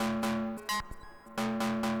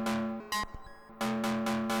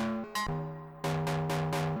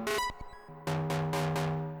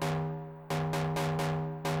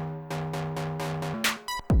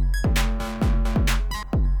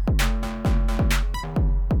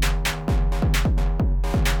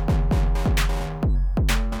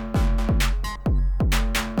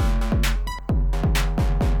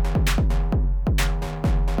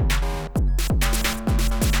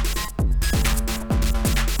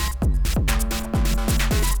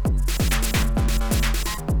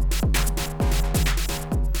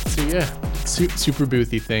yeah, super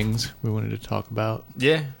boothy things we wanted to talk about.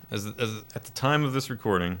 Yeah, as at the time of this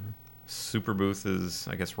recording, Super Booth is,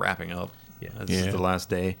 I guess, wrapping up. This is the last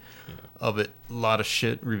day of it. A lot of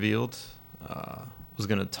shit revealed. Was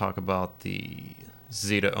going to talk about the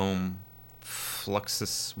Zeta Ohm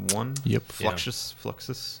Fluxus 1. Yep.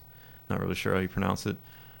 Fluxus. Not really sure how you pronounce it.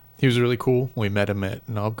 He was really cool. We met him at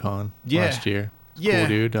NobCon last year. Cool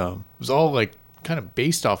dude. It was all like kind of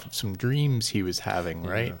based off of some dreams he was having,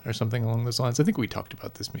 right? Or something along those lines. I think we talked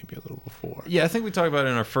about this maybe a little before. Yeah, I think we talked about it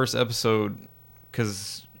in our first episode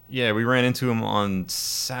because, we ran into him on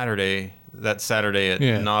Saturday at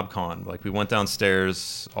NobCon. Like, we went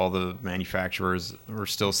downstairs, all the manufacturers were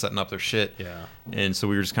still setting up their shit. Yeah. And so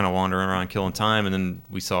we were just kind of wandering around killing time, and then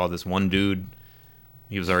we saw this one dude.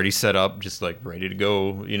 He was already set up, just like ready to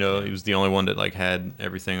go. He was the only one that like had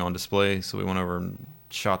everything on display. So we went over and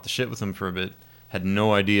shot the shit with him for a bit. Had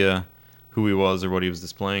no idea who he was or what he was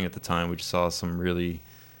displaying at the time. We just saw some really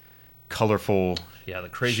colorful. Yeah, the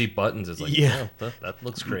crazy buttons is like, that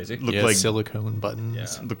looks crazy. Looked like silicone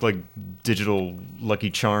buttons. Yeah. Looked like digital Lucky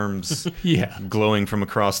Charms. Yeah. Glowing from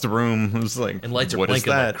across the room. It was like, and lights are what is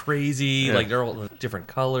blinking that? like crazy. Yeah. Like they're all different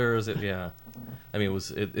colors. I mean,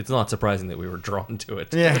 it's not surprising that we were drawn to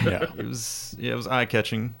it. Yeah. It was eye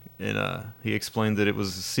catching, and he explained that it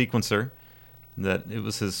was a sequencer, that it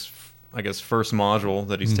was his, I guess, first module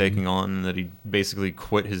that he's taking on, and that he basically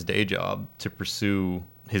quit his day job to pursue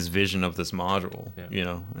his vision of this module.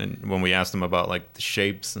 And when we asked him about like the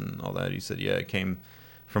shapes and all that, he said, it came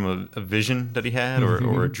from a vision that he had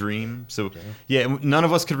or a dream. So none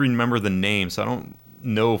of us could remember the name, so I don't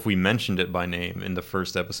know if we mentioned it by name in the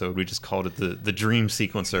first episode. We just called it the dream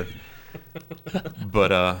sequencer.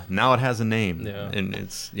 But now it has a name, and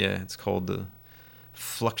it's called the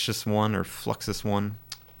Fluxus 1 or Fluxus 1.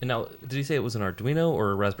 And now, did he say it was an Arduino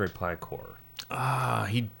or a Raspberry Pi core?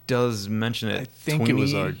 He does mention it. I think it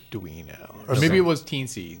was Arduino, or maybe it was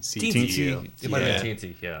Teensy. Teensy. It might have been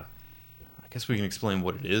Teensy. Yeah. I guess we can explain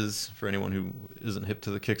what it is for anyone who isn't hip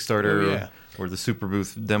to the Kickstarter or the Super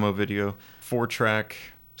Booth demo video. 4-track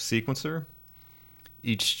sequencer.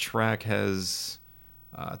 Each track has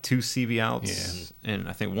 2 CV outs and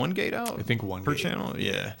I think 1 gate out. I think 1 per gate. channel.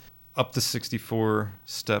 Yeah, up to 64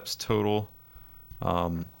 steps total.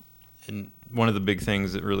 And one of the big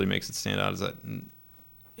things that really makes it stand out is that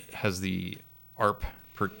it has the ARP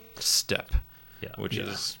per step, which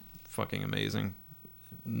is fucking amazing.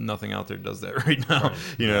 Nothing out there does that right now. Right.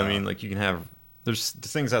 You know what I mean? Like, you can have, there's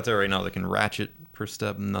things out there right now that can ratchet per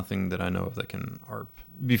step. Nothing that I know of that can ARP.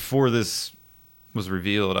 Before this was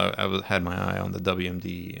revealed, I had my eye on the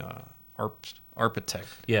WMD Arpitect.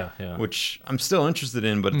 Yeah. Which I'm still interested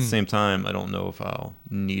in, but at the same time, I don't know if I'll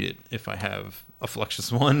need it if I have a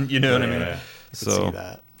Fluxus 1. You know what I mean? Yeah.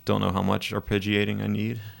 So don't know how much arpeggiating I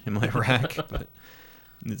need in my rack, but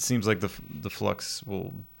it seems like the Flux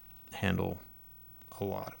will handle a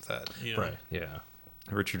lot of that. Right. Yeah.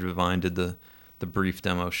 Richard Devine did the brief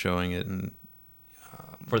demo showing it, and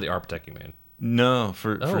For the Arpitect, you mean? no,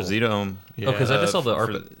 for Zeta Ohm. Oh, because I just saw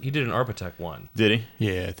he did an Arpitect one. Did he?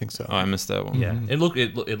 Yeah, I think so. Oh, I missed that one. Yeah, it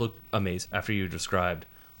looked amazing. After you described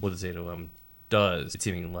what the Zeta Ohm does, it's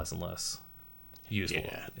seeming less and less useful.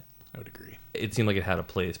 Yeah, I would agree. It seemed like it had a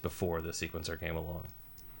place before the sequencer came along.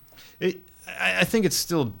 I think it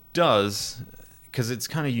still does, because it's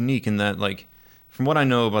kind of unique in that, like, from what I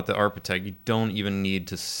know about the Arpitect, you don't even need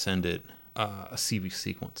to send it a CV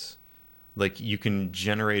sequence. Like, you can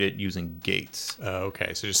generate it using gates.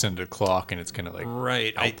 Okay, so just send it a clock, and it's gonna like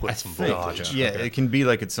output some think, voltage. Yeah, it can be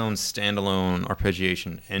like its own standalone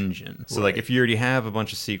arpeggiation engine. So, like, if you already have a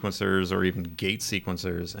bunch of sequencers or even gate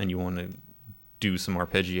sequencers, and you want to do some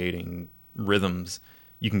arpeggiating rhythms,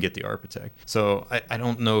 you can get the Arpitect. So I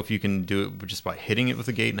don't know if you can do it just by hitting it with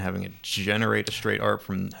a gate and having it generate a straight ARP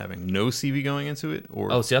from having no CV going into it.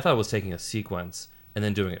 Or I thought it was taking a sequence and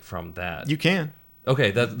then doing it from that. You can.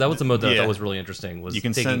 Okay, that was the mode that I thought was really interesting. Was you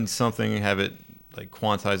can send something, have it like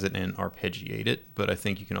quantize it and arpeggiate it, but I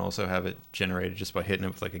think you can also have it generated just by hitting it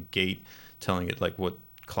with like a gate, telling it like what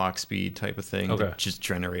clock speed type of thing. Okay. Just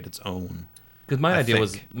generate its own. Because my idea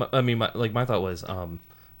was, my thought was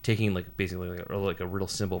taking like basically like a real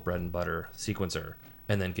simple bread and butter sequencer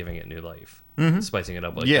and then giving it new life, spicing it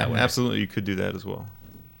up like that way. Absolutely, you could do that as well.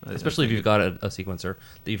 Especially if you've got a sequencer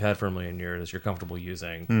that you've had for a million years, you're comfortable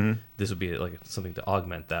using. This would be like something to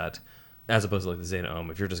augment that, as opposed to like the Zeta Ohm.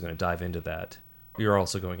 If you're just going to dive into that, you're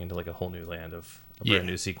also going into like a whole new land of a brand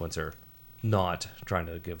new sequencer, not trying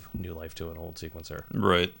to give new life to an old sequencer.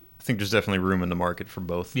 Right. I think there's definitely room in the market for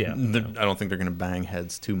both. Yeah. I don't think they're going to bang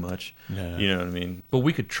heads too much. No. You know what I mean? But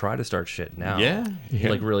we could try to start shit now. Yeah.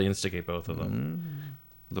 Like really instigate both of them.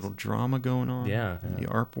 Little drama going on. Yeah, In yeah. the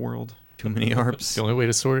ARP world. Too many ARPs. The only way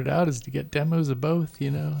to sort it out is to get demos of both, you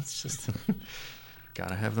know? It's just...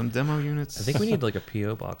 Gotta have them demo units. I think we need like a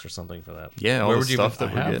PO box or something for that. Yeah, all Where the would you stuff even-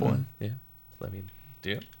 that I we're have getting. one. Yeah. I mean,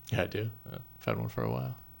 do you? Yeah, I do. Oh. I've had one for a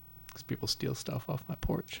while. Because people steal stuff off my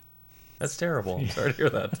porch. That's terrible. I'm sorry to hear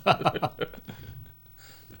that.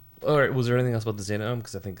 All right. Was there anything else about the Xenome?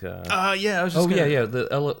 Because I think. Yeah, I was just Oh gonna... yeah.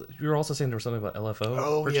 You were also saying there was something about LFO.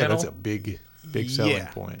 Oh, per yeah, channel? that's a big selling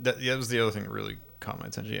point. That was the other thing that really caught my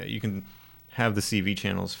attention. Yeah, you can have the CV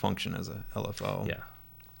channels function as a LFO. Yeah.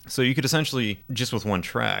 So you could essentially, just with one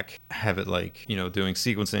track, have it like, doing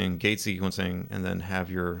sequencing, gate sequencing, and then have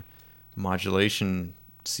your modulation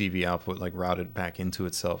CV output like routed back into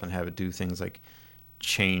itself and have it do things like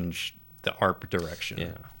change the ARP direction.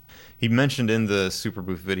 Yeah. He mentioned in the Super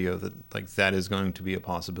Booth video that like that is going to be a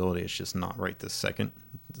possibility. It's just not right this second.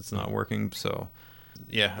 It's not working. So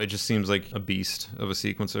yeah, it just seems like a beast of a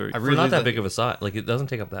sequencer. For not that big of a size, like it doesn't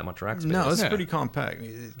take up that much rack space. No, it's Yeah. pretty compact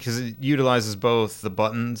because it utilizes both the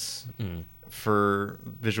buttons for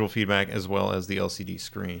visual feedback as well as the LCD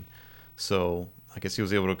screen. So I guess he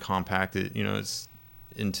was able to compact it. It's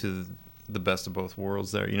into the best of both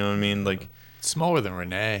worlds there. You know what I mean? Like It's smaller than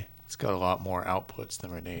Renee. It's got a lot more outputs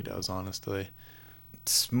than Renee does, honestly.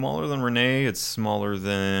 it's smaller than Renee. It's smaller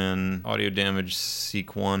than Audio Damage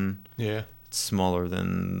Seek 1. Yeah. It's smaller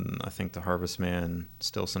than, I think, the Harvestman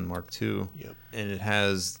Stilson Mark II. Yep. And it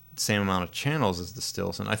has the same amount of channels as the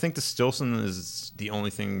Stilson. I think the Stilson is the only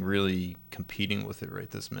thing really competing with it right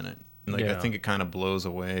this minute. Like, Yeah. I think it kind of blows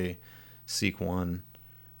away Seek 1,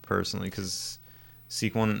 personally, because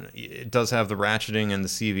Seek 1, it does have the ratcheting and the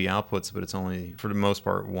CV outputs, but it's only, for the most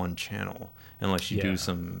part, one channel. Unless you Yeah. do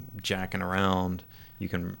some jacking around, you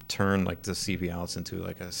can turn, like, the CV outs into,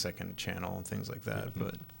 like, a second channel and things like that.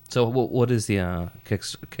 But So what is the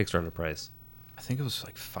Kickstarter price? I think it was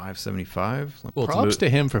like $575. Well, it's Props mo- to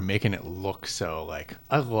him for making it look so, like,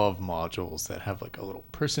 I love modules that have, like, a little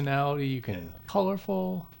personality. You can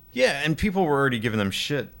colorful. Yeah, and people were already giving them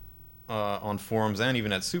shit on forums and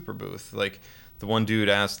even at Super Booth. Like, the one dude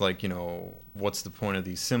asked, like, what's the point of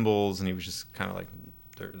these symbols? And he was just kind of like,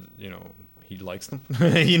 he likes them.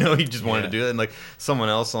 He just wanted to do it. And, like, someone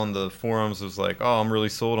else on the forums was like, oh, I'm really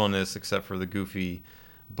sold on this except for the goofy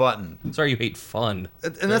button. Sorry, you hate fun.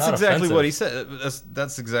 And They're that's not exactly what offensive. he said.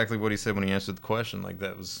 That's exactly what he said when he answered the question. Like,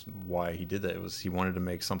 that was why he did that. It was he wanted to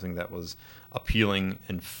make something that was appealing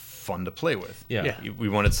and fun to play with. Yeah. We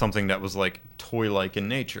wanted something that was like toy-like in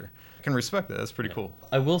nature. I can respect that. That's pretty cool.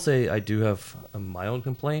 I will say I do have a mild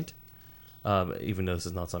complaint, even though this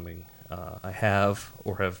is not something I have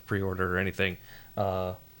or have pre-ordered or anything.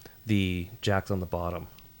 The jacks on the bottom.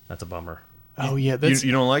 That's a bummer. Oh, yeah. You, That's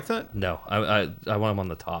you don't like that? No, I want them on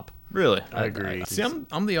the top. Really? I agree. See,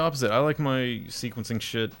 I'm the opposite. I like my sequencing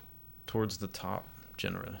shit towards the top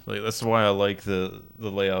generally. Like, that's why I like the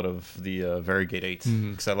layout of the Variegate 8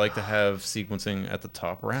 because I like to have sequencing at the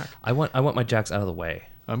top rack. I want my jacks out of the way.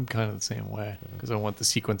 I'm kind of the same way because I want the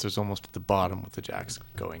sequencers almost at the bottom with the jacks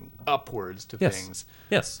going upwards to Yes. things.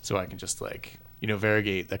 Yes. So I can just like,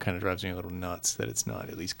 Variegate, that kind of drives me a little nuts that it's not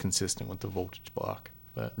at least consistent with the voltage block.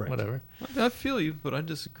 But Right. whatever. I feel you, but I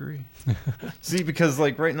disagree. See, because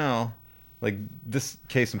like right now, like this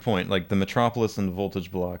case in point, like the Metropolis and the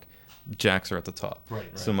voltage block, jacks are at the top.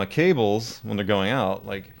 Right. So my cables, when they're going out,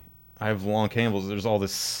 like I have long cables, there's all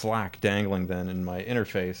this slack dangling then in my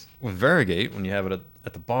interface. With Variegate, when you have it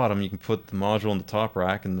at the bottom, you can put the module in the top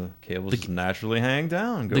rack and the cables just naturally hang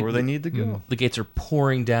down and go where they need to go. The gates are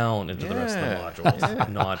pouring down into the rest of the modules,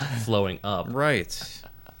 not flowing up. Right.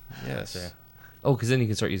 Yes. Yeah. Oh, because then you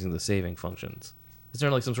can start using the saving functions. Is there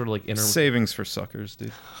like some sort of like inner? Savings for suckers,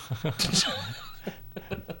 dude.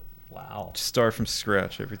 Wow. Just start from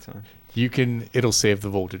scratch every time. It'll save the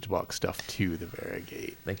voltage block stuff to the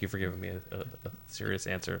Variegate. Thank you for giving me a serious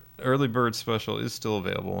answer. Early bird special is still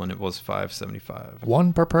available, and it was $5.75.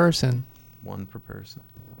 One per person. One per person.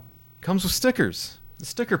 Comes with stickers. The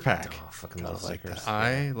sticker pack. Oh, fucking Gotta love like stickers.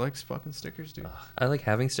 I like fucking stickers, dude. I like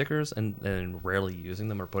having stickers and rarely using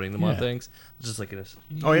them or putting them on Yeah. things. It's just like in this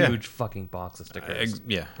Oh, yeah. huge fucking box of stickers.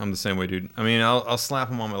 Yeah, I'm the same way, dude. I mean, I'll slap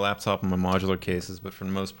them on my laptop and my modular cases, but for the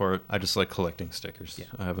most part, I just like collecting stickers. Yeah.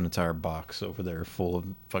 I have an entire box over there full of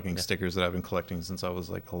fucking stickers that I've been collecting since I was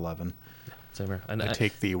like 11. Same here. And I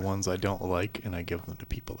take the ones I don't like and I give them to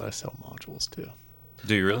people that I sell modules to.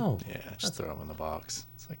 Do you really? Oh, Yeah, just throw them in the box.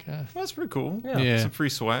 It's like, Well, that's pretty cool. Yeah. Yeah. Some free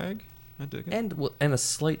swag. I dig it. and a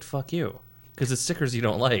slight fuck you because it's stickers you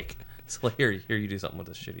don't like. So like here you do something with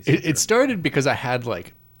this shitty sticker. It started because I had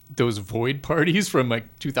like those Void parties from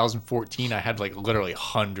like 2014. I had like literally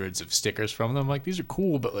hundreds of stickers from them. Like, these are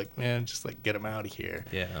cool, but like, man, just like get them out of here.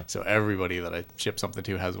 Yeah. So everybody that I ship something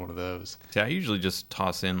to has one of those. See, I usually just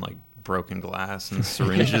toss in like broken glass and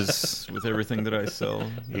syringes with everything that I sell.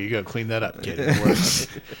 Here you go, clean that up, kid. It works.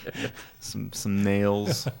 Some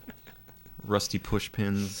nails, rusty push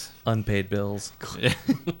pins. Unpaid bills.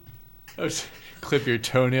 Clip your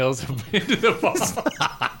toenails up into the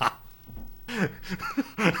bottom.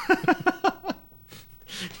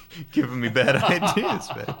 Giving me bad ideas,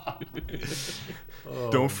 man.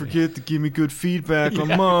 Don't forget to give me good feedback on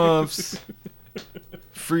muffs.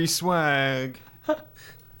 Free swag.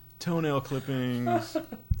 Toenail clippings.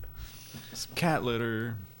 Some cat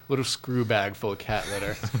litter. Little screw bag full of cat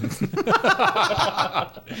litter.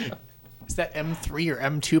 Is that M3 or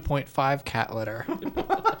M2.5 cat litter?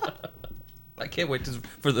 I can't wait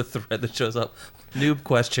for the thread that shows up. Noob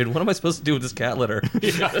question. What am I supposed to do with this cat litter?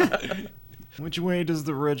 Which way does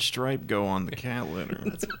the red stripe go on the cat litter?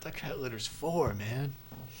 That's what the cat litter's for, man.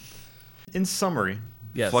 In summary,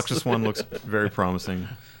 Yes. Fluxus One looks very promising.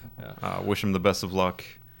 Yeah. Wish him the best of luck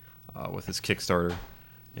with his Kickstarter.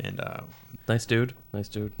 And Nice dude. Nice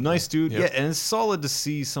dude. nice dude. Yep. Yeah, and it's solid to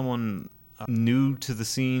see someone new to the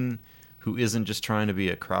scene who isn't just trying to be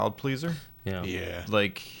a crowd pleaser. Yeah. Yeah.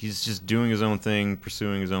 Like, he's just doing his own thing,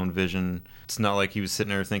 pursuing his own vision. It's not like he was sitting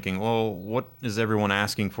there thinking, well, what is everyone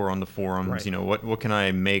asking for on the forums? Right. You know, what can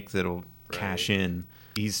I make that'll cash in?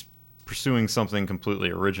 He's pursuing something completely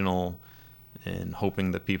original and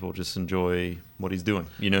hoping that people just enjoy what he's doing.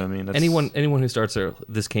 You know what I mean? That's, Anyone who starts there,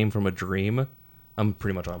 this came from a dream, I'm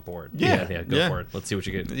pretty much on board. Yeah, Go yeah. for it. Let's see what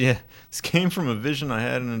you get. Yeah, this came from a vision I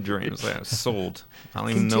had in a dream. It's like, I was sold. I don't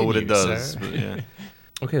even know what it Continue, does. sir. But yeah.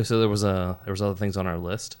 Okay, so there was other things on our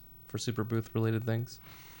list for Super Booth related things.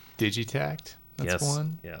 Digitact. That's Yes.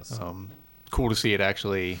 one. Yes. Cool to see it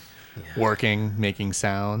actually working, making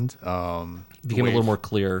sound. Became a little more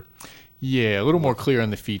clear. Yeah, a little more clear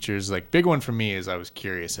on the features. Like, big one for me is I was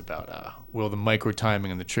curious about will the micro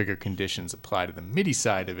timing and the trigger conditions apply to the MIDI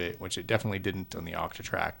side of it, which it definitely didn't on the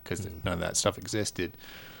Octatrack because none of that stuff existed.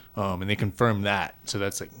 And they confirmed that, so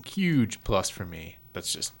that's a huge plus for me.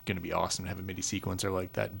 That's just going to be awesome to have a MIDI sequencer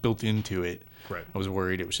like that built into it. Right. I was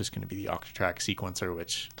worried it was just going to be the Octatrack sequencer,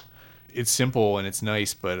 which it's simple and it's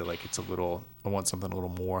nice, but like it's a little. I want something a little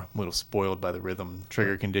more. I'm a little spoiled by the rhythm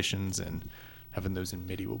trigger conditions, and having those in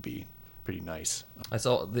MIDI will be pretty nice. I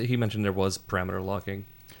saw that he mentioned there was parameter locking.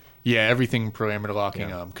 Yeah, everything parameter locking.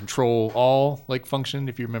 Yeah. Control all like function,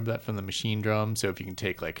 if you remember that from the machine drum. So if you can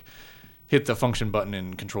take like hit the function button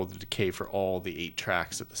and control the decay for all the 8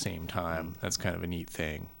 tracks at the same time, that's kind of a neat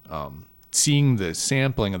thing. Seeing the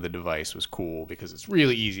sampling of the device was cool because it's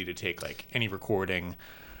really easy to take like any recording.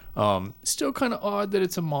 Still kind of odd that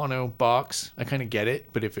it's a mono box. I kind of get it,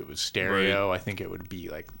 but if it was stereo, I think it would be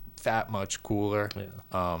like that much cooler.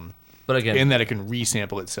 Yeah. But again, And that it can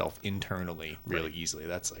resample itself internally really easily.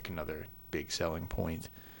 That's like another big selling point.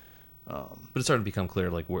 but it's starting to become clear,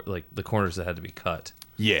 like the corners that had to be cut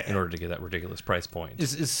Yeah. in order to get that ridiculous price point.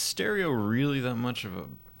 Is stereo really that much of a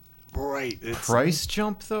Right. It's, price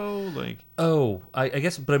jump though? Like, Oh, I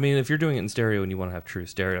guess, but I mean, if you're doing it in stereo and you want to have true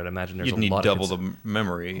stereo, I'd imagine there's you'd a need lot double of the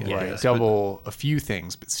memory. I right. guess, Double a few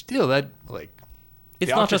things, but still that like It's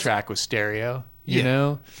the not just Octatrack was stereo, you Yeah.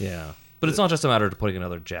 know? yeah, but it's not just a matter of putting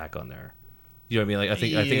another jack on there. You know what I mean? Like I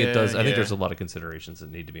think it does. I think there's a lot of considerations that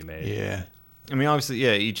need to be made. Yeah. I mean, obviously,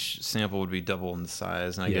 yeah, each sample would be double in the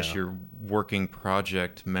size, and I guess Yeah. your working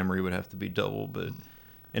project memory would have to be double. But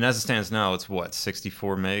and as it stands now, it's what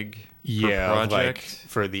 64 meg Yeah, per like project.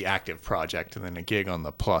 for the active project and then a gig on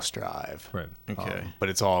the plus drive. Right. Okay. But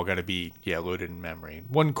it's all got to be loaded in memory.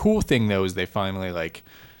 One cool thing though is they finally like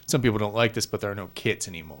some people don't like this, but there are no kits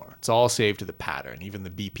anymore. It's all saved to the pattern, even the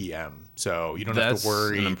BPM. So you don't have That's to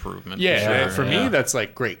worry. an improvement. for Yeah, sure. for Yeah. me that's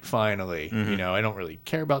like great. Finally, you know, I don't really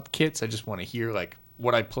care about the kits. I just want to hear like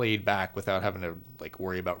what I played back without having to like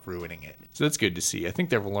worry about ruining it. So that's good to see. I think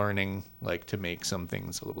they're learning like to make some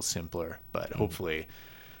things a little simpler, but hopefully,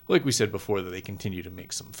 like we said before, that they continue to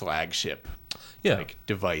make some flagship Yeah. like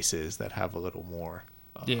devices that have a little more.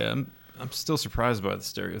 Yeah, I'm still surprised by the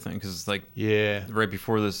stereo thing because like Yeah, right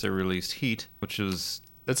before this they released Heat, which was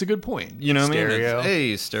that's a good point. you know what I mean? Stereo. It's,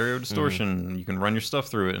 hey, stereo distortion. You can run your stuff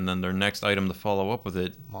through it, and then their next item to follow up with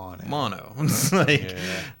it, mono. It's like,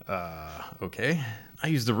 okay. I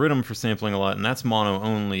use the Rhythm for sampling a lot, and that's mono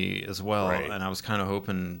only as well. Right. And I was kind of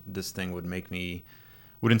hoping this thing would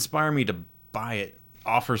inspire me to buy it,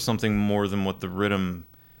 offer something more than what the Rhythm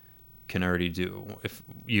can already do if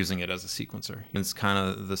using it as a sequencer. It's kind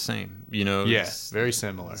of the same, you know. Yeah, It's very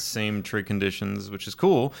similar. same trig conditions, which is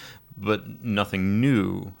cool. but nothing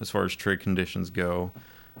new as far as trig conditions go,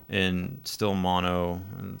 and still mono,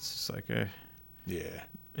 and it's just like yeah.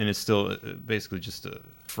 And it's still basically just a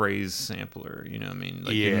phrase sampler, you know what I mean?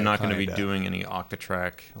 Like Yeah, you're not going to be kinda. doing any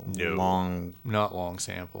octatrack No. long Not long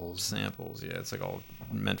samples. Yeah, it's like all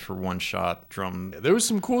meant for one shot drum. There was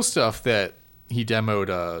some cool stuff that he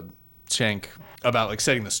demoed Schenk about like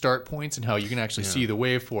setting the start points and how you can actually see the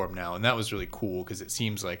waveform now, and that was really cool because it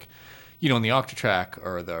seems like, you know, in the octatrack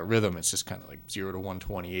or the rhythm, it's just kind of like 0 to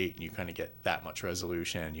 128, and you kind of get that much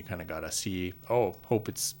resolution. You kind of got to see, hope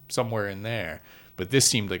it's somewhere in there. But this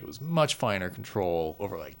seemed like it was much finer control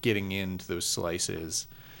over like getting into those slices.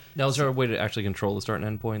 Now, is there a way to actually control the start and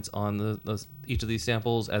end points on each of these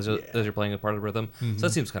samples as you're playing a part of the rhythm? Mm-hmm. So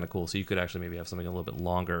that seems kind of cool. So you could actually maybe have something a little bit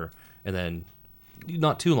longer, and then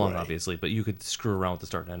not too long, Right. obviously, but you could screw around with the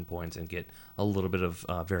start and end points and get a little bit of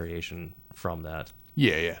variation from that.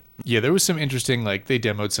 Yeah, there was some interesting, like, they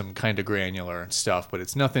demoed some kind of granular stuff, but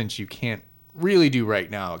it's nothing you can't really do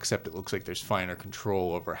right now, except it looks like there's finer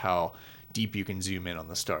control over how deep you can zoom in on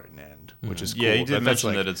the start and end, which is cool. Yeah, you did That's mention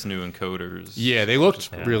like, that it's new encoders. yeah, they looked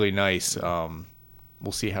Yeah. really nice.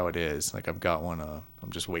 We'll see how it is. Like, I've got one,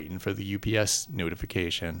 I'm just waiting for the UPS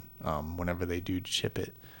notification whenever they do ship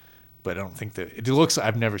it. But I don't think that it looks.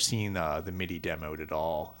 I've never seen the MIDI demoed at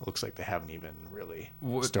all. It looks like they haven't even really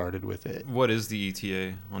started with it. What is the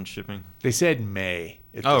ETA on shipping? They said May.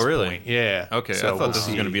 At Oh, this really? point. Yeah. Okay, So I thought we'll this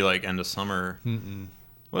was going to see. be like end of summer.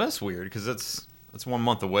 Well, that's weird because that's 1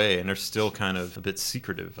 month away, and they're still kind of a bit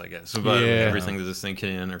secretive, I guess, about Yeah. everything that this thing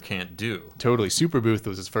can or can't do. Totally. Super Booth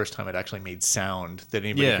was his first time it actually made sound that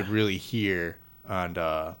anybody Yeah. could really hear. And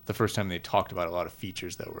the first time they talked about a lot of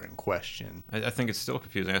features that were in question. I think it's still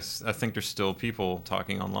confusing. I think there's still people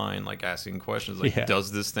talking online, like asking questions like, Yeah.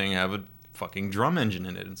 does this thing have a fucking drum engine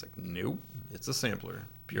in it? And it's like, nope, it's a sampler,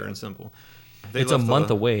 pure and simple. They It's a left month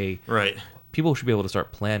away. Right. People should be able to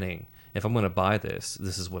start planning. If I'm going to buy this,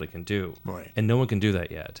 this is what it can do. Right. And no one can do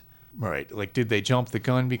that yet. Right. Like, did they jump the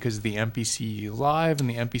gun because of the MPC Live and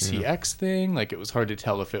the MPC X thing? Like, it was hard to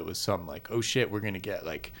tell if it was some, like, oh shit, we're going to get,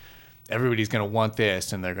 like, everybody's going to want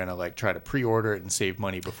this, and they're going to, like, try to pre-order it and save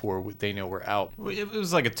money before they know we're out. Well, it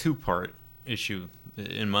was like a two-part issue,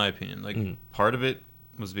 in my opinion. Like, part of it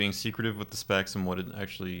was being secretive with the specs and what it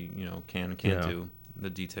actually, you know, can and can't do, the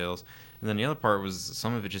details. And then the other part was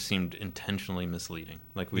some of it just seemed intentionally misleading,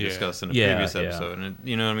 like we discussed in a previous episode. And,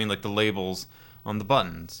 you know what I mean? Like the labels on the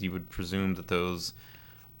buttons, you would presume that those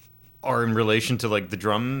are in relation to like the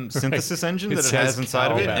drum synthesis engine It that it says has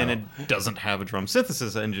inside of it, cowbell. and it doesn't have a drum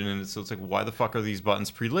synthesis engine in it. So it's like, why the fuck are these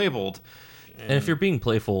buttons pre-labeled? And if you're being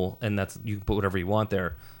playful and that's you can put whatever you want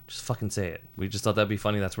there, just fucking say it. We just thought that'd be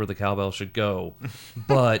funny. That's where the cowbell should go.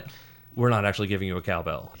 But we're not actually giving you a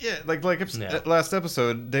cowbell. Yeah, last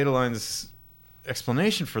episode, Dataline's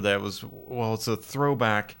explanation for that was, well, it's a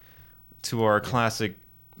throwback to our classic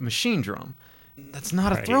machine drum. That's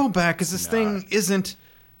not a Right. throwback because this thing isn't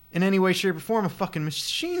in any way, shape, or form a fucking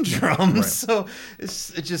machine drum. Right. So it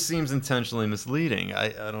just seems intentionally misleading. I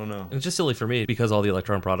don't know. And it's just silly for me because all the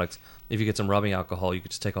Electron products, if you get some rubbing alcohol, you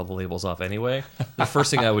could just take all the labels off anyway. The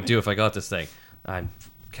first thing I would do if I got this thing,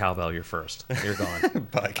 cowbell, you're first. You're gone.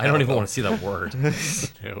 I don't even want to see that word.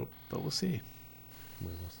 Nope. But we'll see.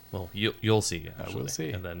 Well, you'll see. Actually. will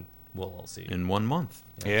see. And then we'll all see. In 1 month.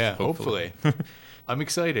 Yeah, hopefully. hopefully. I'm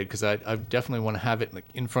excited because I definitely want to have it like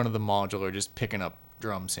in front of the modular, just picking up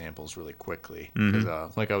drum samples really quickly.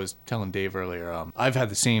 Because like I was telling Dave earlier, I've had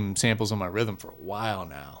the same samples on my rhythm for a while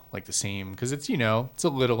now, like the same, because it's, you know, it's a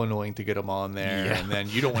little annoying to get them on there, Yeah. and then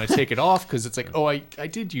you don't want to take it off because it's like, oh, I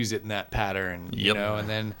did use it in that pattern, you Yep. know, and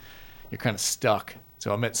then you're kind of stuck.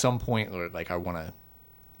 So I'm at some point where like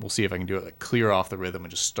we'll see if I can do it, like clear off the rhythm and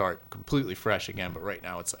just start completely fresh again. But right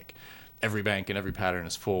now it's like every bank and every pattern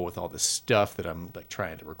is full with all this stuff that I'm like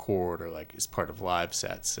trying to record or like is part of live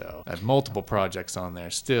sets. So I have multiple projects on there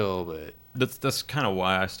still, but That's kind of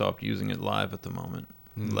why I stopped using it live at the moment.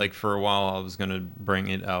 Like for a while, I was gonna bring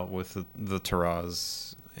it out with the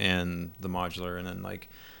Taraz and the modular, and then like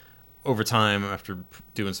over time, after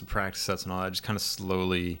doing some practice sets and all, I just kind of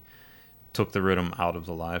slowly took the rhythm out of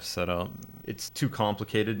the live setup. It's too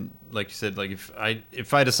complicated, like you said. Like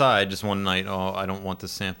if I decide just one night, oh, I don't want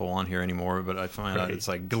this sample on here anymore, but I find out Right. it's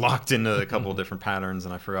like locked into a couple of different patterns,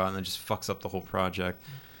 and I forgot, and it just fucks up the whole project.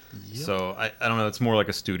 So I don't know. It's more like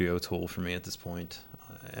a studio tool for me at this point.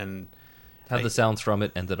 And Have the sounds from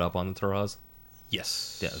it ended up on the Taraz?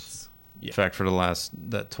 yes, Yeah. It's, In fact, for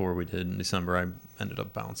that tour we did in December, I ended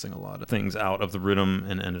up bouncing a lot of things out of the rhythm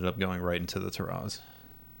and ended up going right into the Taraz.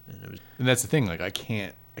 And it was and that's the thing. Like I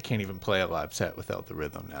can't I can't even play a live set without the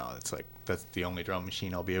rhythm now. It's like that's the only drum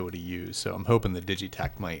machine I'll be able to use. So I'm hoping the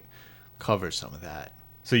Digitakt might cover some of that.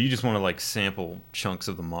 So you just want to like sample chunks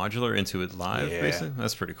of the modular into it live, basically?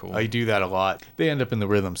 That's pretty cool. I do that a lot. They end up in the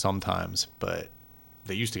rhythm sometimes, but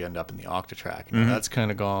they used to end up in the Octatrack. Now that's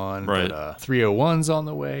kind of gone. Right. But 301's on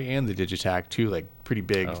the way, and the Digitakt, two like pretty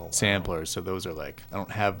big samplers. So those are like, I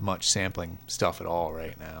don't have much sampling stuff at all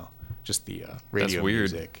right now. Just the radio That's weird.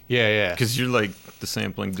 music. Yeah. Because you're like the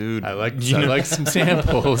sampling dude. I like some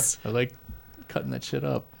samples. I like cutting that shit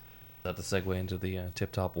up. Is that the segue into the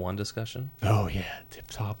Tip Top 1 discussion? Oh yeah, Tip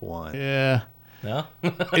Top 1. Yeah. No?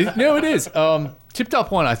 No, it is. Tip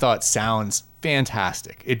Top 1 I thought sounds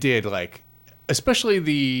fantastic. It did, like, especially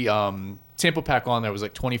the sample pack on there was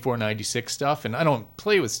like 2496 stuff, and I don't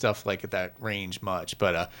play with stuff like at that range much,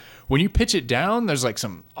 but when you pitch it down, there's like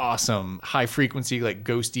some awesome high frequency, like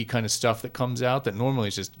ghosty kind of stuff that comes out that normally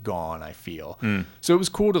is just gone, I feel. So it was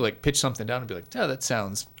cool to like pitch something down and be like, yeah, that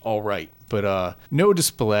sounds all right. But no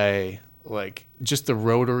display, like just the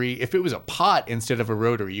rotary. If it was a pot instead of a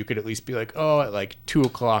rotary, you could at least be like, oh, at like 2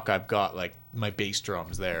 o'clock I've got like my bass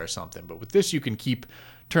drums there or something. But with this, you can keep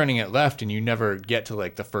turning it left and you never get to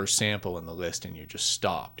like the first sample in the list and you're just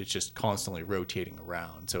stopped. It's just constantly rotating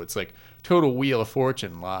around. So it's like total Wheel of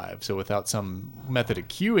Fortune live. So without some method of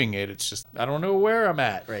cueing it, it's just, I don't know where I'm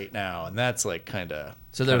at right now. And that's like kind of.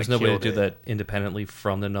 So there was no way to do that independently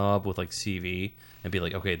from the knob with like CV and be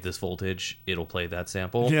like, okay, this voltage, it'll play that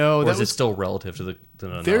sample? No, or that is was it still relative to the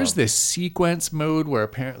There's knob? this sequence mode where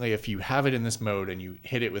apparently if you have it in this mode and you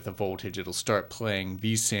hit it with a voltage, it'll start playing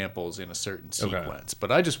these samples in a certain sequence.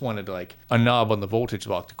 But I just wanted like a knob on the voltage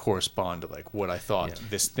block to correspond to like what I thought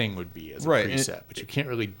this thing would be as a preset. But you can't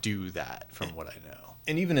really do that from what I know.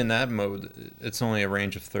 And even in that mode, it's only a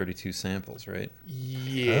range of 32 samples, right?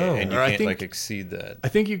 Yeah. And you can't like exceed that. I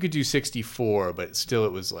think you could do 64, but still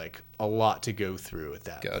it was like a lot to go through at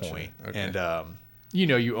that point. Okay. And you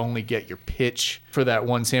know, you only get your pitch for that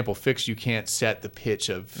one sample fixed. You can't set the pitch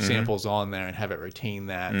of samples on there and have it retain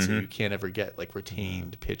that. So you can't ever get like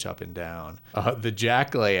retained pitch up and down. The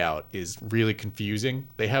jack layout is really confusing.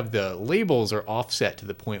 They have the labels are offset to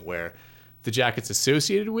the point where the jack it's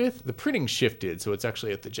associated with, the printing shifted, so it's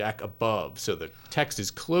actually at the jack above. So the text is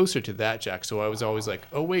closer to that jack. So I was always like,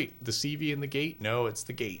 oh wait, the CV in the gate? No, it's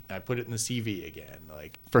the gate. And I put it in the CV again.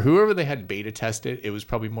 Like for whoever they had beta test it, it was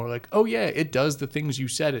probably more like, oh yeah, it does the things you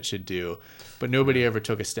said it should do. But nobody ever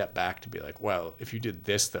took a step back to be like, well, if you did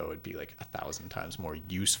this though, it'd be like 1,000 times more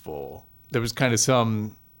useful. There was kind of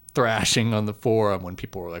some thrashing on the forum when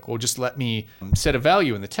people were like, well, just let me set a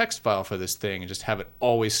value in the text file for this thing and just have it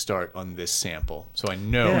always start on this sample. So I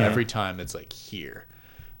know every time it's like here.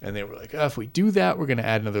 And they were like, oh, if we do that, we're going to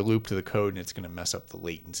add another loop to the code and it's going to mess up the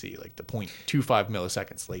latency, like the 0.25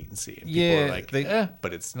 milliseconds latency. And people are like,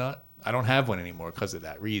 but it's not, I don't have one anymore because of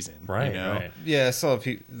that reason. Right, you know? right. Yeah, I saw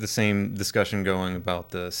the same discussion going about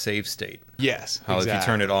the save state. Yes, How if you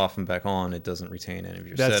turn it off and back on, it doesn't retain any of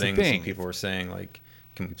your settings. The thing. And people were saying like,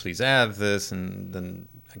 can we please add this? And then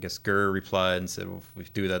I guess Gurr replied and said, well, if we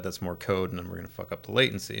do that, that's more code, and then we're going to fuck up the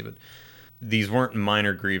latency. But these weren't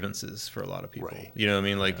minor grievances for a lot of people. Right. You know what I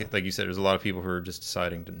mean? Like you said, there's a lot of people who are just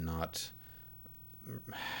deciding to not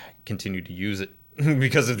continue to use it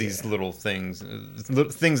because of these little things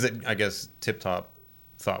that I guess Tip Top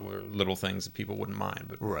thought were little things that people wouldn't mind,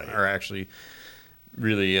 but are actually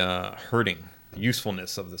really hurting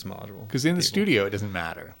usefulness of this module. Because in the studio, it doesn't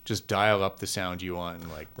matter. Just dial up the sound you want and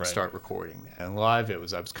like start recording. And live, I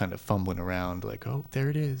was kind of fumbling around like, oh, there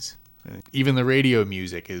it is. And even the radio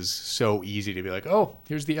music is so easy to be like, oh,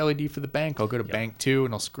 here's the LED for the bank. I'll go to bank 2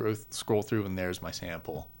 and I'll scroll through and there's my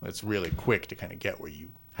sample. It's really quick to kind of get where you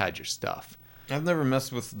had your stuff. I've never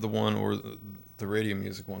messed with the one or the radio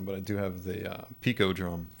music one, but I do have the Pico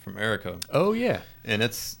drum from Erica. Oh, yeah. And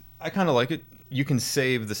I kind of like it. You can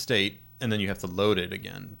save the state and then you have to load it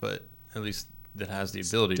again, but at least it has the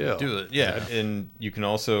ability to do it. Yeah, and you can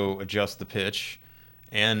also adjust the pitch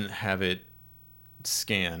and have it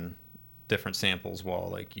scan different samples while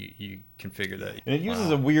like you configure that. And it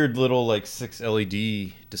uses a weird little like 6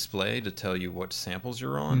 LED display to tell you what samples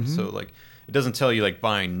you're on. So like it doesn't tell you like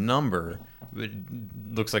by number, but it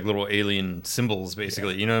looks like little alien symbols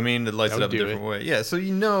basically. You know what I mean? It lights it up a different way. Yeah, so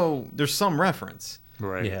you know there's some reference.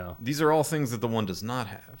 Right. Yeah. These are all things that the one does not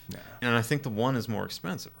have. No. And I think the one is more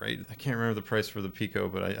expensive, right? I can't remember the price for the Pico,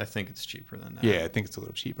 but I think it's cheaper than that. Yeah, I think it's a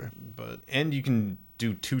little cheaper. And you can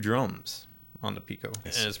do 2 drums on the Pico.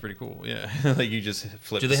 And it's pretty cool. Yeah. Like you just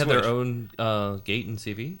flip Do they have their own gate and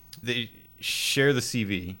CV? share the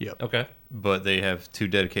CV. Yep. Okay. But they have 2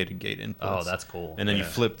 dedicated gate inputs. Oh, that's cool. And then you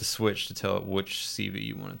flip the switch to tell it which CV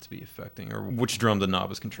you want it to be affecting, or which drum the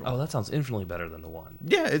knob is controlling. Oh, that sounds infinitely better than the one.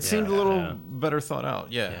 Yeah, it seemed a little better thought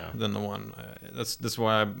out. Than the one. That's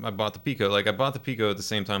why I bought the Pico. Like, I bought the Pico at the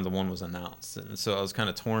same time the one was announced, and so I was kind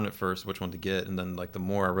of torn at first which one to get, and then like the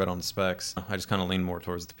more I read on the specs, I just kind of leaned more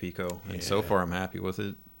towards the Pico, and so far I'm happy with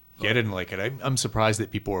it. Yeah, I didn't like it. I'm surprised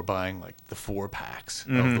that people were buying like the 4-packs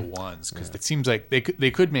of the ones, because it seems like they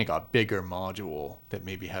could make a bigger module that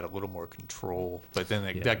maybe had a little more control, but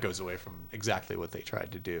then that goes away from exactly what they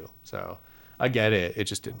tried to do. So I get it. It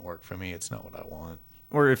just didn't work for me. It's not what I want.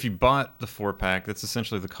 Or if you bought the 4-pack, that's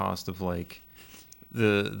essentially the cost of like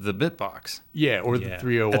the Bitbox. Yeah, or the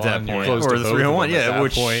 301 at that point, or the 301. Yeah,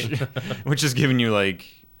 which which is giving you like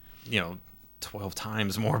 12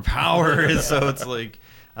 times more power. So it's like,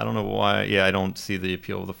 I don't know why. Yeah, I don't see the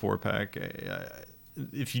appeal of the 4-pack.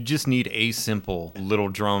 If you just need a simple little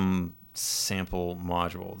drum sample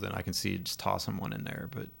module, then I can see just tossing one in there.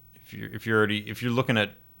 But if you're looking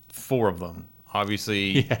at 4 of them,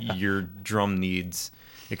 obviously your drum needs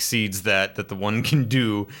exceeds that the one can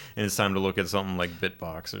do, and it's time to look at something like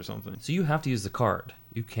Bitbox or something. So you have to use the card.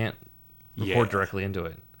 You can't record directly into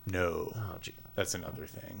it. No. Oh, gee. That's another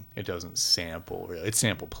thing. It doesn't sample, really. It's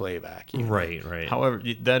sample playback. Right. However,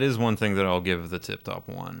 that is one thing that I'll give the Tip Top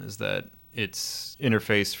one, is that its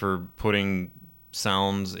interface for putting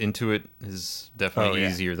sounds into it is definitely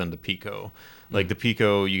easier than the Pico. Like the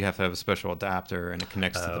Pico, you have to have a special adapter, and it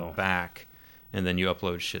connects to the back, and then you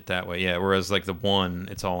upload shit that way. Yeah, whereas like the one,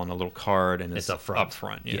 it's all on a little card, and it's up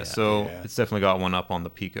front. Yeah, so it's definitely got one up on the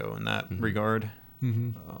Pico in that regard.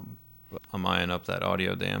 But I'm eyeing up that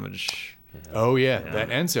audio damage. Oh yeah, that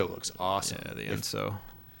Enso looks awesome. Yeah, the Enso.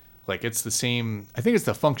 Like, it's the same. I think it's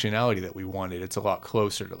the functionality that we wanted. It's a lot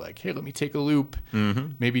closer to like, hey, let me take a loop,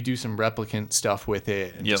 maybe do some replicant stuff with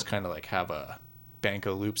it, and just kind of like have a bank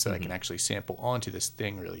of loops that I can actually sample onto this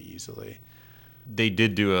thing really easily. They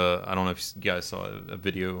did do I don't know if you guys saw a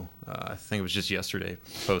video, I think it was just yesterday,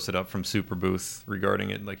 posted up from Super Booth regarding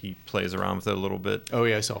it. Like, he plays around with it a little bit. Oh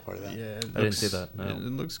yeah, I saw part of that. Yeah, I didn't see that. No. It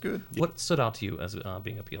looks good. What stood out to you as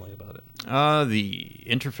being appealing about it? The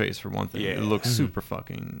interface, for one thing. It looks super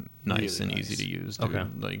fucking nice really and nice. easy to use, dude. Okay.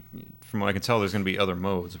 Like, from what I can tell, there's going to be other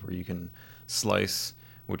modes where you can slice,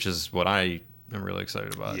 which is what I am really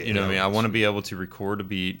excited about. Yeah, you know what I mean? I want to be able to record a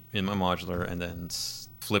beat in my modular and then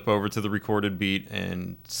flip over to the recorded beat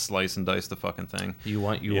and slice and dice the fucking thing. You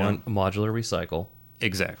want modular recycle.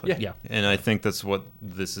 Exactly. Yeah. And I think that's what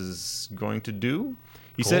this is going to do.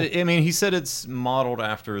 He said it's modeled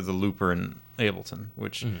after the looper in Ableton,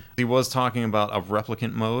 which he was talking about a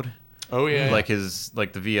replicant mode. Oh yeah, like the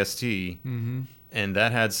VST. And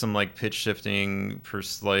that had some like pitch shifting per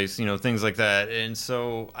slice, things like that. And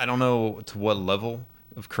so I don't know to what level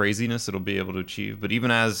of craziness it'll be able to achieve, but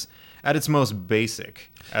even at its most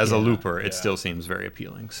basic, as a looper, it still seems very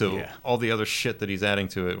appealing. So all the other shit that he's adding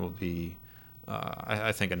to it will be,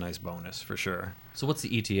 I think, a nice bonus for sure. So what's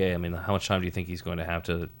the ETA? I mean, how much time do you think he's going to have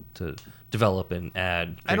to develop and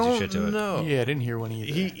add crazy shit to it? No. Yeah, I didn't hear one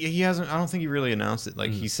either. He hasn't. I don't think he really announced it.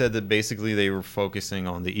 Like he said that basically they were focusing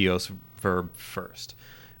on the EOS Verb first,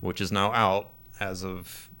 which is now out as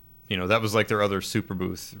of. That was like their other Super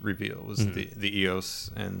Booth reveal was the EOS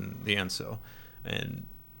and the Enso, and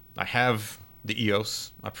I have the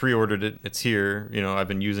EOS. I pre-ordered it. It's here. I've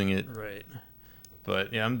been using it. Right.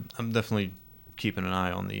 But yeah, I'm definitely keeping an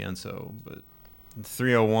eye on the Enso. But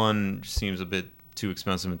 301 seems a bit too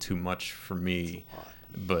expensive and too much for me.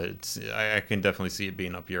 But I can definitely see it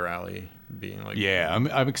being up your alley. Being like,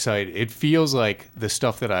 I'm excited. It feels like the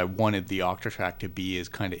stuff that I wanted the Octatrack to be is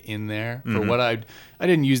kind of in there. For what I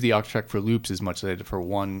didn't use the Octatrack for loops as much as I did for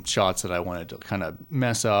one shots that I wanted to kind of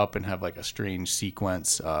mess up and have like a strange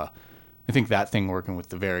sequence. I think that thing working with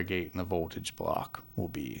the Varigate and the voltage block will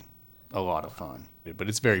be a lot of fun. But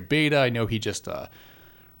it's very beta. I know he just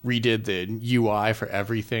redid the UI for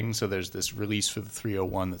everything. So there's this release for the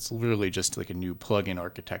 301 that's literally just like a new plugin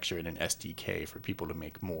architecture and an SDK for people to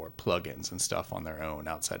make more plugins and stuff on their own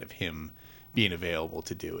outside of him being available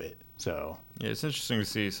to do it. So yeah, it's interesting to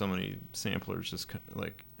see so many samplers just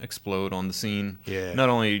like explode on the scene. Yeah. Not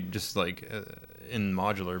only just like in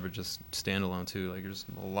modular, but just standalone too. Like there's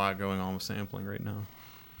a lot going on with sampling right now.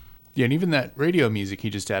 Yeah, and even that radio music, he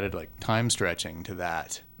just added like time stretching to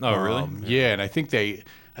that. Oh, really? Yeah, and I think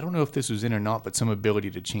I don't know if this was in or not, but some ability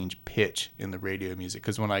to change pitch in the radio music.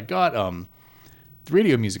 Because when I got the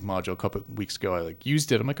radio music module a couple of weeks ago, I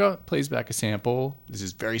used it. I'm like, it plays back a sample. This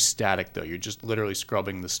is very static though. You're just literally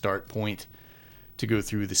scrubbing the start point to go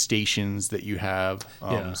through the stations that you have.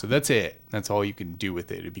 Yeah. So that's it. That's all you can do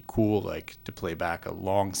with it. It'd be cool, like, to play back a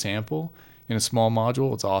long sample in a small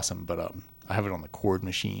module. It's awesome, but I have it on the Chord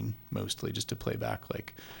machine mostly just to play back.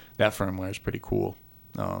 Like, that firmware is pretty cool.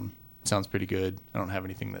 Sounds pretty good. I don't have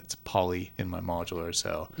anything that's poly in my modular,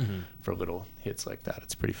 so for little hits like that,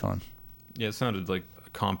 it's pretty fun. Yeah, it sounded like a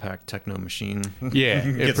compact techno machine. Yeah,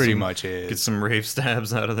 it pretty much is. Get some rave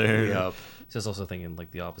stabs out of there. Yep. So it's also thinking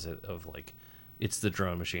like the opposite of like, it's the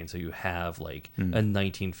drone machine. So you have like a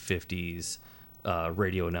 1950s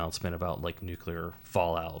radio announcement about like nuclear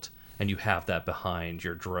fallout, and you have that behind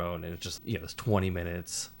your drone, and it's just, you know, it's 20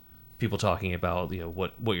 minutes, people talking about, you know,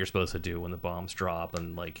 what you're supposed to do when the bombs drop,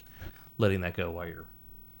 and like letting that go while you're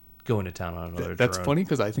going to town on another That's drone. funny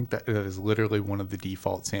because I think that is literally one of the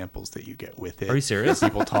default samples that you get with it. Are you serious?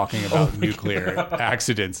 People talking about nuclear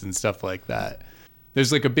accidents and stuff like that.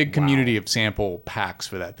 There's like a big community of sample packs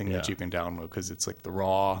for that thing that you can download because it's like the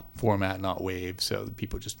raw format, not WAV. So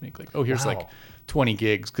people just make like, oh, here's like 20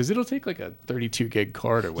 gigs because it'll take like a 32 gig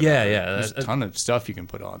card or whatever. Yeah. There's a ton of stuff you can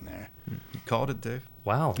put on there. You called it, Dave.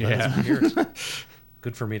 Wow, that is weird.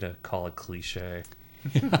 Good for me to call it cliche.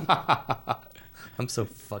 I'm so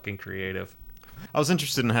fucking creative. I was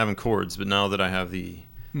interested in having chords, but now that I have the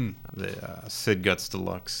Sid Guts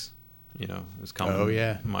Deluxe, you know, it's coming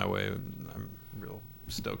my way. I'm real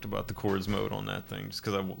stoked about the chords mode on that thing, just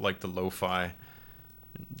because I like the lo-fi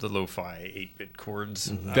 8-bit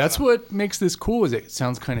chords. That's what makes this cool. Is it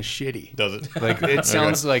sounds kind of shitty. Does it? Like it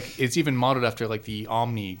sounds like it's even modeled after like the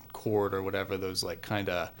Omni chord or whatever. Those like kind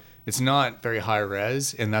of. It's not very high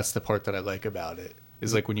res, and that's the part that I like about it.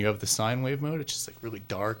 Is like when you have the sine wave mode, it's just like really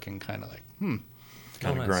dark and kind of like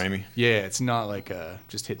kind of grimy. Yeah, it's not like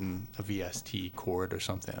just hitting a VST chord or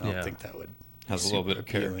something. I don't think that would has a little bit of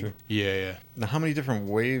character. Yeah. Now, how many different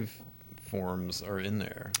wave forms are in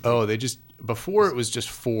there? Oh, they just before it was just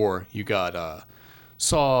 4. You got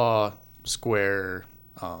saw, square,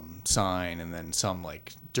 sine, and then some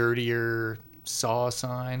like dirtier saw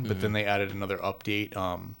sign, but then they added another update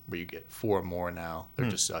where you get 4 more now. They're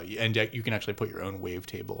just and you can actually put your own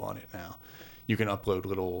wavetable on it now. You can upload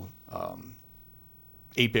little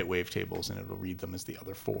 8-bit wavetables and it'll read them as the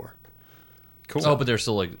other 4. Cool. Oh, but there's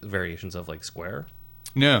still like variations of like square.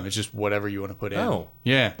 No, it's just whatever you want to put in. Oh.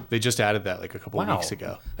 Yeah, they just added that like a couple of weeks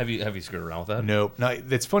ago. Have you screwed around with that? Nope. No,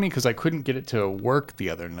 it's funny because I couldn't get it to work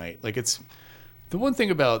the other night. Like it's the one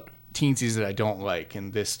thing about Teensies that I don't like,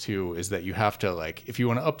 and this too, is that you have to like if you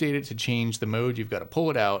want to update it to change the mode, you've got to pull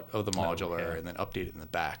it out of the modular and then update it in the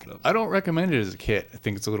back. I don't recommend it as a kit. I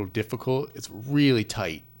think it's a little difficult. It's really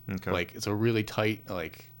tight. Okay. Like it's a really tight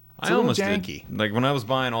like. It's I a little almost janky. did. Like when I was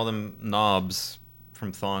buying all them knobs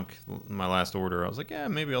from Thonk, my last order, I was like, yeah,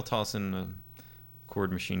 maybe I'll toss in a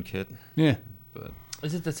chord machine kit. Yeah. But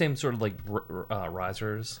Is it the same sort of like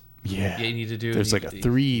risers? Yeah. You need to do. There's like a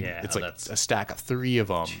 3. Yeah, it's like a stack of 3 of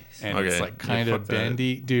them, and Okay. it's like kind Yeah, of fuck that.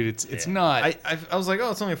 bendy, dude. It's not. I was like,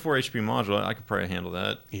 oh, it's only a 4 HP module. I could probably handle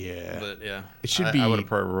that. Yeah. But yeah, It should I be- would have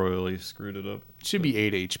probably royally screwed it up. It should be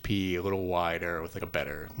 8 HP, a little wider with like a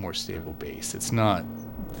better, more stable base. It's not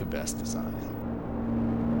the best design.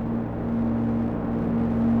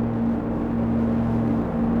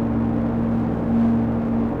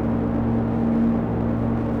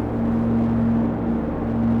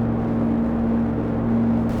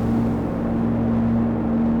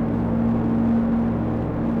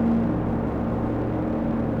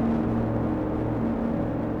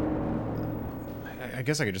 I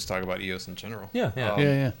guess I could just talk about EOS in general. Yeah.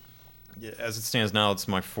 Yeah. Yeah, as it stands now, it's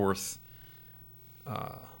my 4th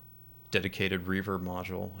dedicated reverb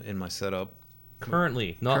module in my setup.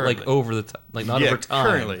 Currently, not Currently. like over the like not yeah, over time.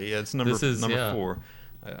 currently, yeah, it's number This is- yeah. 4.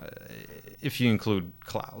 If you include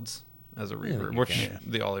clouds as a reverb, you which can.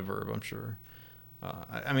 the Oliverb, I'm sure.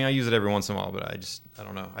 I mean, I use it every once in a while, but I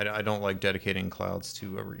don't know. I don't like dedicating clouds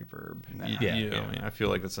to a reverb. Yeah, You know, yeah. I mean, I feel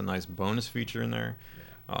like that's a nice bonus feature in there.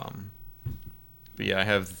 But yeah, I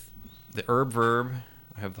have the Herb Verb.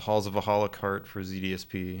 I have the Halls of Valhalla cart for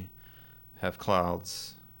ZDSP. Have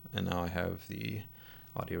clouds, and now I have the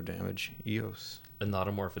Audio Damage EOS, and not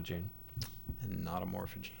a morphogene. and not a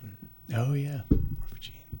Morphogene. Oh yeah.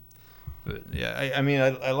 Morphogene. But yeah, I mean,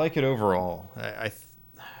 I like it overall. I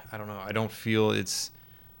don't know. I don't feel it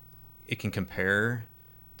can compare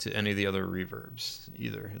to any of the other reverbs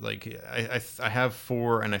either. Like I have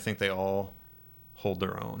 4, and I think they all hold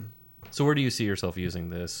their own. So where do you see yourself using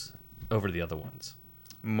this over the other ones?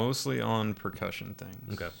 Mostly on percussion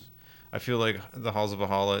things. Okay. I feel like the Halls of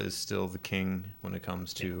Valhalla is still the king when it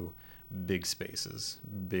comes to big spaces,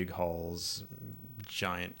 big halls,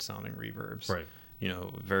 giant sounding reverbs. Right. You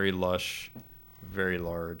know, very lush, very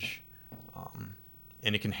large.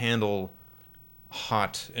 and it can handle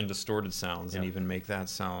hot and distorted sounds and Yeah. even make that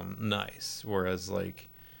sound nice. Whereas like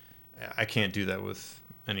I can't do that with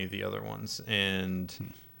any of the other ones.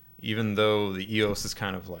 And even though the EOS is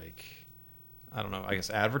kind of like, I don't know, I guess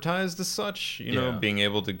advertised as such, you know, Yeah. being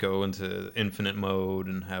able to go into infinite mode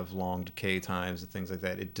and have long decay times and things like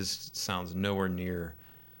that, it just sounds nowhere near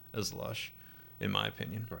as lush, in my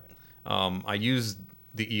opinion. Right. I use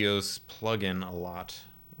the EOS plugin a lot,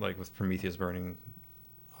 like with Prometheus Burning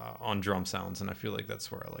on drum sounds, and I feel like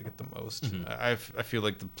that's where I like it the most. I feel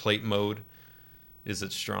like the plate mode is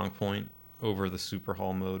its strong point over the Super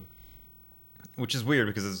Hall mode, which is weird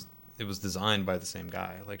because it was designed by the same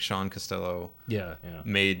guy. Like Sean Costello Yeah.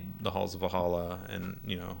 made the Halls of Valhalla and,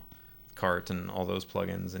 you know, Cart and all those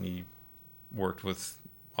plugins, and he worked with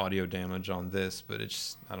Audio Damage on this, but it's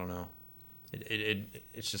just, I don't know.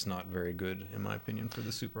 It's just not very good, in my opinion, for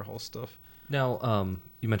the Super Hall stuff. Now,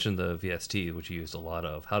 you mentioned the VST, which you used a lot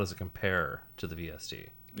of. How does it compare to the VST?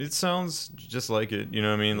 It sounds just like it, you know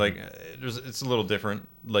what I mean? Like, it's a little different.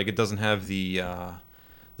 Like, it doesn't have the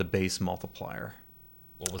bass multiplier.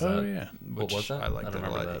 What was Oh, that? yeah. What was that? I liked I don't it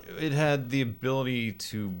a lot. remember that. It had the ability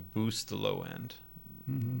to boost the low end.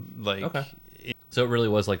 Like, Okay. So it really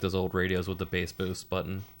was like those old radios with the bass boost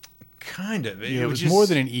button. kind of. Yeah, it was just, more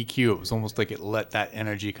than an EQ. It was almost like it let that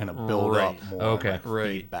energy kind of build Right. up more. Okay. And, like,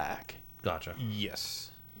 Right. feedback. Gotcha. Yes.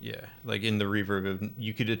 Yeah. Like in the reverb,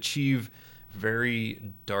 you could achieve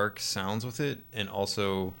very dark sounds with it and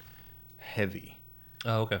also heavy.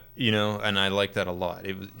 Oh, okay. You know, and I like that a lot.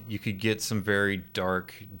 You could get some very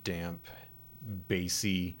dark, damp,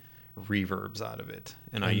 bassy reverbs out of it.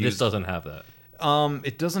 And I And use this doesn't have that.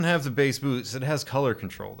 it doesn't have the bass boost. It has color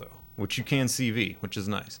control though, which you can CV, which is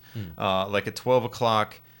nice. Like at 12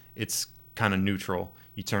 o'clock, it's kind of neutral.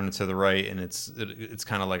 You turn it to the right, and it's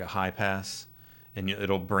kind of like a high pass, and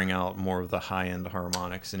it'll bring out more of the high end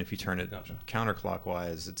harmonics. And if you turn it Gotcha.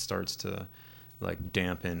 counterclockwise, it starts to like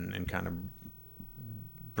dampen and kind of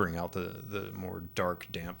bring out the more dark,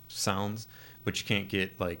 damp sounds. But you can't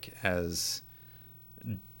get like as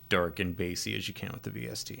dark and bassy as you can with the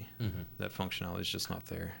VST. That functionality is just not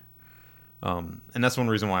there. And that's one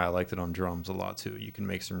reason why I liked it on drums a lot too. You can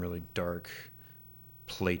make some really dark,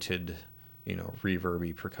 plated, you know,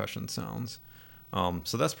 reverby percussion sounds.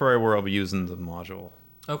 So that's probably where I'll be using the module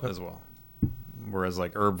as well. Whereas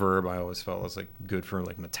like Herb Verb, I always felt was like good for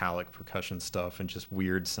like metallic percussion stuff and just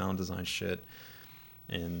weird sound design shit.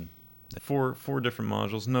 And four different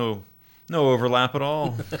modules, no overlap at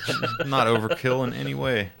all. Not overkill in any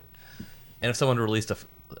way. And if someone released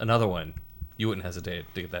another one, you wouldn't hesitate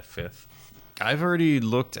to get that fifth. I've already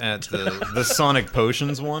looked at the Sonic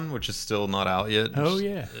Potions one, which is still not out yet. Oh,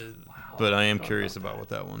 yeah. But I am curious about what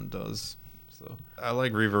that one does. So I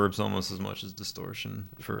like reverbs almost as much as distortion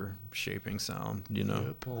for shaping sound, you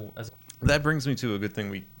know. Well, That brings me to a good thing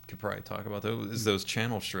we could probably talk about though, is those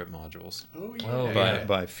channel strip modules. Oh, yeah. Oh, yeah.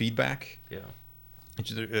 By Feedback. yeah.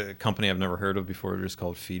 Which is a company I've never heard of before. They're just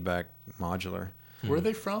called Feedback Modular. Where are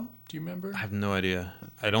they from? Do you remember? I have no idea.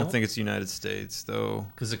 I don't think it's United States though.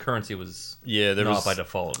 Because the currency was Yeah, there not was by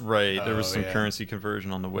default. Right, there was Oh, some yeah. currency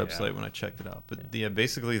conversion on the website when I checked it out. But yeah,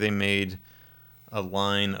 basically they made a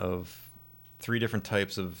line of 3 different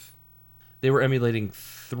types of They were emulating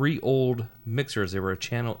 3 old mixers. They were a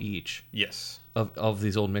channel each yes. of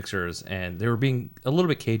these old mixers, and they were being a little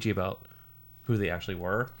bit cagey about who they actually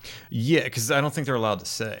were. Yeah, because I don't think they're allowed to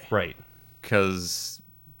say. Right. Because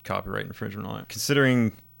copyright infringement and all that.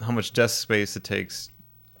 Considering how much desk space it takes,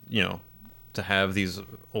 you know, to have these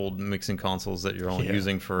old mixing consoles that you're only Yeah,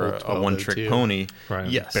 using for old a one-trick 1202. pony. Right.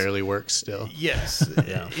 Yes. Barely works still. Yes.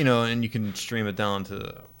 Yeah. You know, and you can stream it down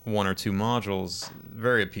to 1 or 2 modules.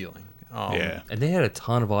 Very appealing. Yeah. And they had a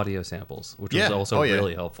ton of audio samples, which was Yeah. also Oh, yeah.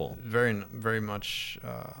 really helpful. Very, very much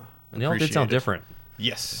And they all did sound appreciated. different.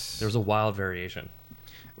 Yes. There was a wild variation.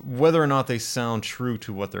 Whether or not they sound true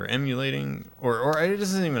to what they're emulating, or it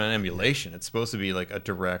isn't even an emulation. It's supposed to be like a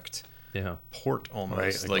direct Yeah. port almost.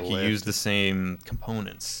 Right, like like a you lift. use the same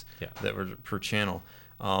components Yeah. that were per channel.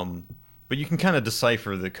 But you can kind of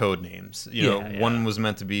decipher the code names. You know, Yeah, one yeah. was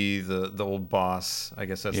meant to be the old boss. I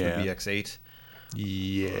guess that's Yeah. the VX8.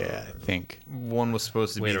 Yeah, I think. One was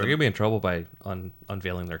supposed to Wait, be. are we gonna be in trouble by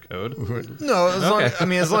unveiling their code? No,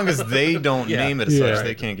 as long as they don't Yeah. name it as Yeah. such,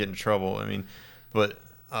 they can't get in trouble. I mean, but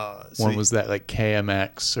so One was that like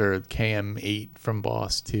KMX or KM8 from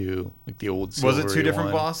Boss 2, like the old. Was it 2 silvery different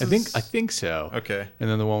one. bosses? I think so. Okay. And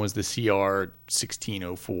then the one was the CR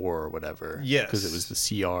 1604 or whatever. Yes. Because it was the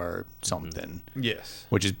CR something, Yes.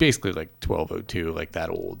 which is basically like 1202, like that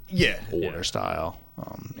older Yeah. style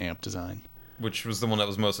amp design. which was the one that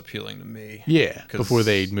was most appealing to me. Yeah, before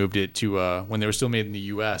they moved it to when they were still made in the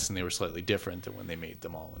U.S. and they were slightly different than when they made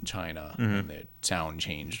them all in China and the sound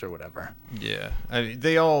changed or whatever. Yeah, I mean,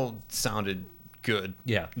 they all sounded good.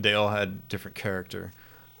 Yeah. They all had different character,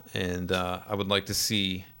 and I would like to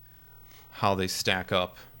see how they stack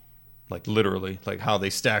up. Like literally, like how they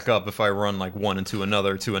stack up if I run like one into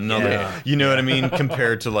another Yeah. you know what I mean,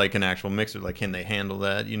 compared to like an actual mixer. Like, can they handle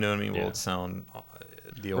that? You know what I mean? Yeah. Will it sound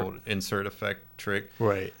the old insert effect trick?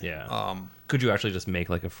 Right. Yeah. Could you actually just make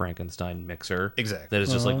like a Frankenstein mixer? Exactly. That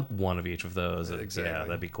is just like one of each of those. Exactly. Yeah,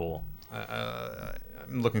 that'd be cool.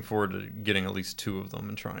 I'm looking forward to getting at least 2 of them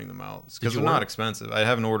and trying them out because you they're not order? expensive. I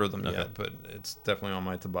haven't ordered them Okay. yet, but it's definitely on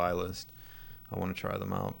my to-buy list. I want to try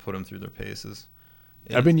them out, put them through their paces.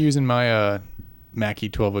 I've been using my Mackie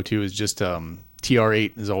 1202 is just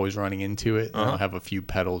TR8 is always running into it. I'll have a few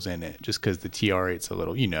pedals in it just because the TR8's a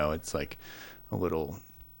little, it's like a little.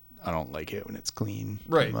 I don't like it when it's clean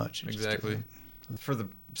Right. too much. It just Exactly. doesn't- For the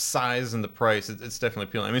size and the price, it's definitely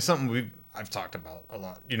appealing. I mean, something I've talked about a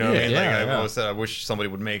lot. You know what I mean? Yeah, Like, I've yeah. always said I wish somebody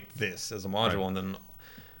would make this as a module, Right. and then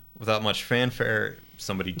without much fanfare,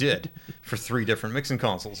 somebody did for 3 different mixing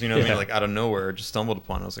consoles. You know what I Yeah. mean? Like, out of nowhere, just stumbled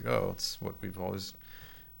upon it. I was like, oh, it's what we've always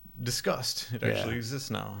discussed. It actually Yeah.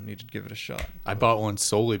 exists now. I need to give it a shot. I bought one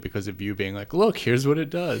solely because of you being like, look, here's what it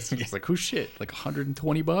does. It's like, who shit? Like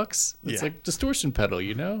 $120? It's Yeah. like distortion pedal,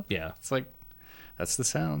 Yeah. It's like, that's the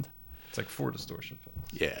sound. It's like 4 distortion pedals.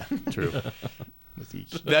 Yeah, true. With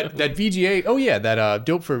each. That VGA, oh yeah, that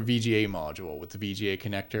dope for VGA module with the VGA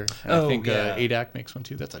connector. And I think yeah. ADAC makes one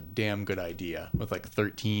too. That's a damn good idea with like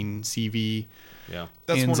 13 CV. Yeah.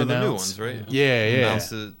 That's ins one of the and new outs. ones, right? Yeah, yeah.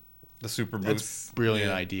 Announce it, the Super Boost. That's a brilliant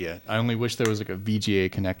Yeah. idea. I only wish there was like a VGA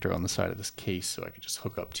connector on the side of this case so I could just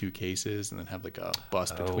hook up 2 cases and then have like a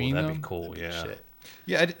bus Oh, between that'd them. be cool, That'd be yeah. shit.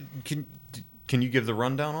 Yeah, can you give the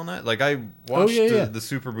rundown on that? Like, I watched yeah. the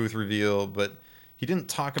Super Booth reveal, but he didn't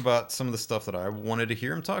talk about some of the stuff that I wanted to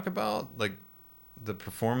hear him talk about, like the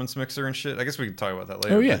performance mixer and shit. I guess we could talk about that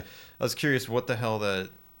later. Oh, yeah. but I was curious what the hell that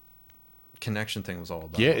connection thing was all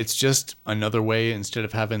about. Yeah, it's just another way, instead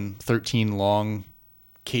of having 13 long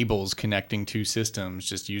cables connecting 2 systems,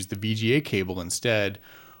 just use the VGA cable instead.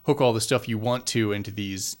 Hook all the stuff you want to into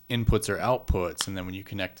these inputs or outputs, and then when you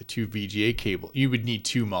connect the 2 VGA cable, you would need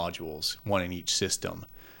 2 modules, one in each system.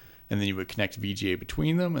 And then you would connect VGA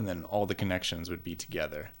between them, and then all the connections would be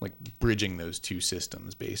together, like bridging those 2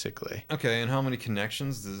 systems, basically. Okay, and how many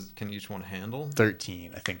connections can each one handle?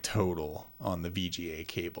 13, I think, total on the VGA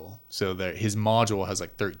cable. So his module has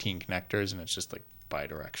like 13 connectors, and it's just like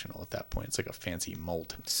bidirectional at that point. It's like a fancy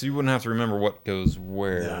mult. So you wouldn't have to remember what goes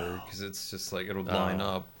where, No. because it's just like it'll line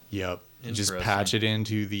up. Yep. You just Interesting. patch it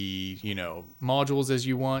into the, modules as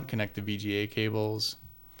you want, connect the VGA cables.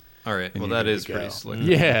 All right, and well, you're that good is to pretty go. slick.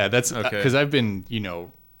 Yeah, that's Okay. because I've been, you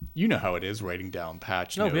know how it is writing down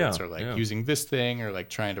patch Oh, notes yeah, or like yeah. using this thing or like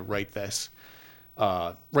trying to write this,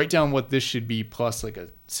 write down what this should be plus like a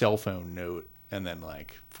cell phone note. And then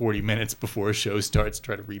like 40 minutes before a show starts,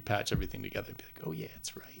 try to repatch everything together and be like, oh yeah,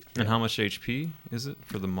 it's right. And how much HP is it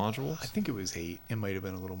for the modules? I think it was 8. It might have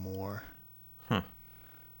been a little more. Huh.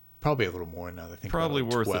 Probably a little more now that I think Probably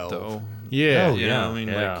about it, worth 12. it though. Yeah. Oh, You yeah, know, I mean,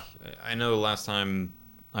 yeah. like, I know last time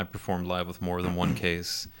I performed live with more than one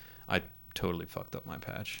case, I totally fucked up my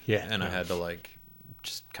patch. Yeah. And I had to, like,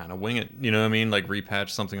 just kind of wing it. You know what I mean? Like,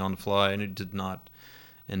 repatch something on the fly, and it did not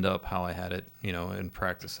end up how I had it, in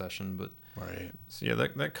practice session. But, Right. so yeah,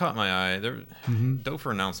 that caught my eye.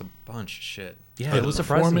 Dofer announced a bunch of shit. Yeah, it was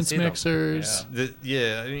surprising to Performance see them. mixers.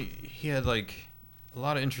 Yeah. I mean, he had, like, a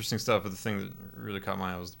lot of interesting stuff, but the thing that really caught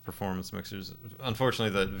my eye was the performance mixers.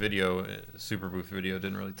 Unfortunately, that video, Super Booth video,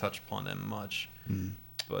 didn't really touch upon them much.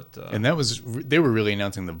 But And that was, they were really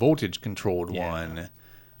announcing the voltage controlled Yeah. one.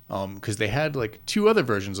 Because they had like 2 other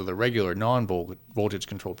versions of the regular non-voltage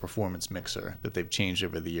controlled performance mixer that they've changed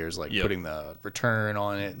over the years, like Yep. putting the return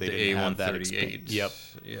on it. They the didn't have that A138. Yep.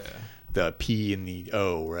 Yeah. The P and the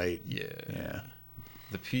O, right? Yeah. Yeah.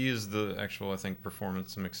 The P is the actual, I think,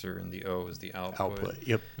 performance mixer, and the O is the output. Output.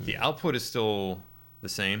 Yep. The output is still the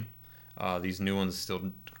same. These new ones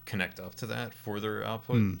still connect up to that for their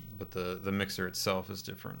output, but the mixer itself is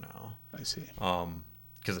different now. I see.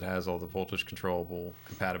 Because it has all the voltage controllable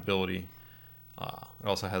compatibility. It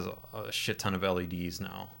also has a shit ton of LEDs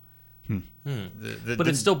now. But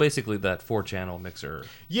it's still basically that 4-channel mixer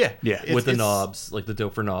yeah Yeah. with the knobs, like the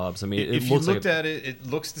Doper knobs. I mean, it If you looks looked like at it, it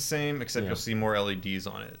looks the same, except Yeah. you'll see more LEDs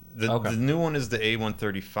on it. The Okay. new one is the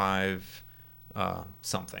A135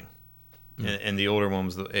 something, and the older one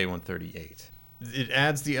was the A138. It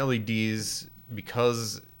adds the LEDs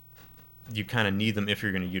because you kind of need them if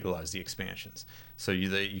you're going to utilize the expansions. So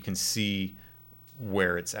you can see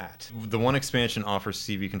where it's at. The one expansion offers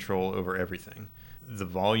CV control over everything. The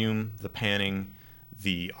volume, the panning,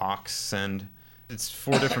 the aux send. It's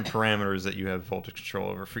 4 different parameters that you have voltage control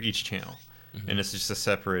over for each channel. Mm-hmm. And it's just a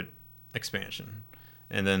separate expansion.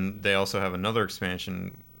 And then they also have another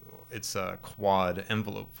expansion. It's a quad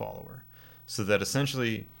envelope follower. So that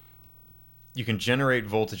essentially you can generate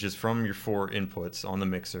voltages from your 4 inputs on the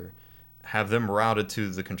mixer, have them routed to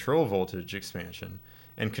the control voltage expansion,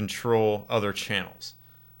 and control other channels.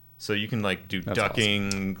 So you can like do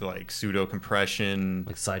ducking, awesome. Like pseudo compression,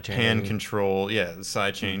 like sidechain, pan control, the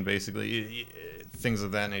sidechain basically, things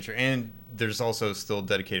of that nature. And there's also still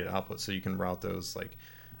dedicated outputs, so you can route those like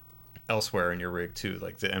elsewhere in your rig too,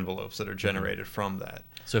 like the envelopes that are generated from that.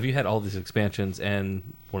 So if you had all these expansions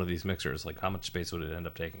and one of these mixers, like how much space would it end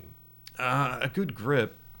up taking? A good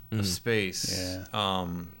grip of space. Yeah.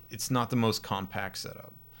 It's not the most compact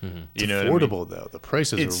setup. Mm-hmm. You know, affordable though. The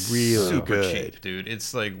prices are really super good, cheap, dude.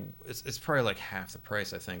 It's like it's probably like half the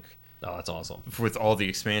price, I think. Oh, that's awesome. With all the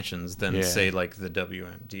expansions than say like the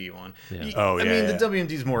WMD one. Yeah. I mean, the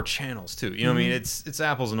WMD's more channels too. You know what I mean? It's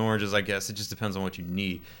apples and oranges, I guess. It just depends on what you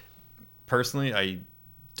need. Personally, I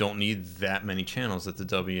don't need that many channels that the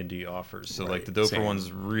WMD offers. So like the Doper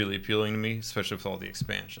one's really appealing to me, especially with all the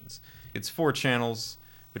expansions. It's 4 channels,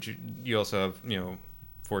 but you also have,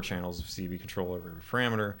 4 channels of CV control over every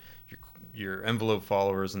parameter, your envelope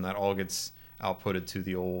followers, and that all gets outputted to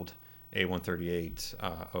the old A138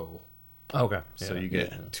 O. Okay. So you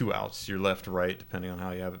get 2 outs, your left, right, depending on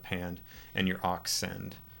how you have it panned, and your aux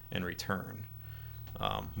send and return,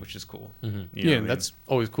 which is cool. Mm-hmm. And that's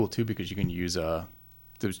always cool too, because you can use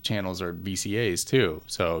those channels are VCAs too,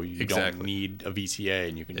 so you don't need a VCA,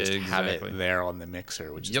 and you can just have it there on the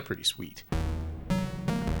mixer, which is pretty sweet.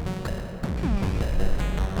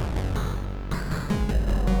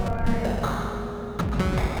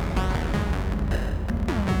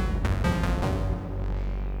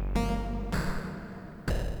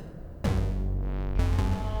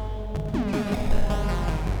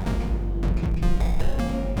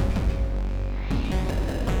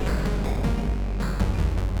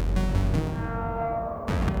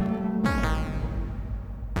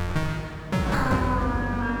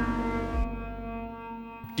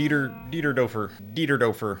 Dieter Dofer, Dieter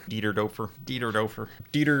Dofer, Dieter Dofer, Dieter Dofer,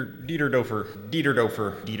 Dieter Dofer, Dieter Dofer, Dieter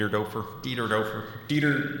Dofer, Dieter Dofer, Dieter Dofer, Dieter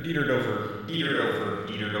Dofer, Dieter Dofer,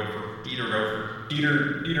 Dieter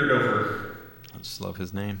Dofer, Dieter Dofer. I just love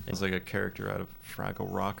his name. It's like a character out of Fraggle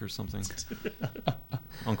Rock or something.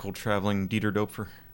 Uncle Traveling Dieter Dofer.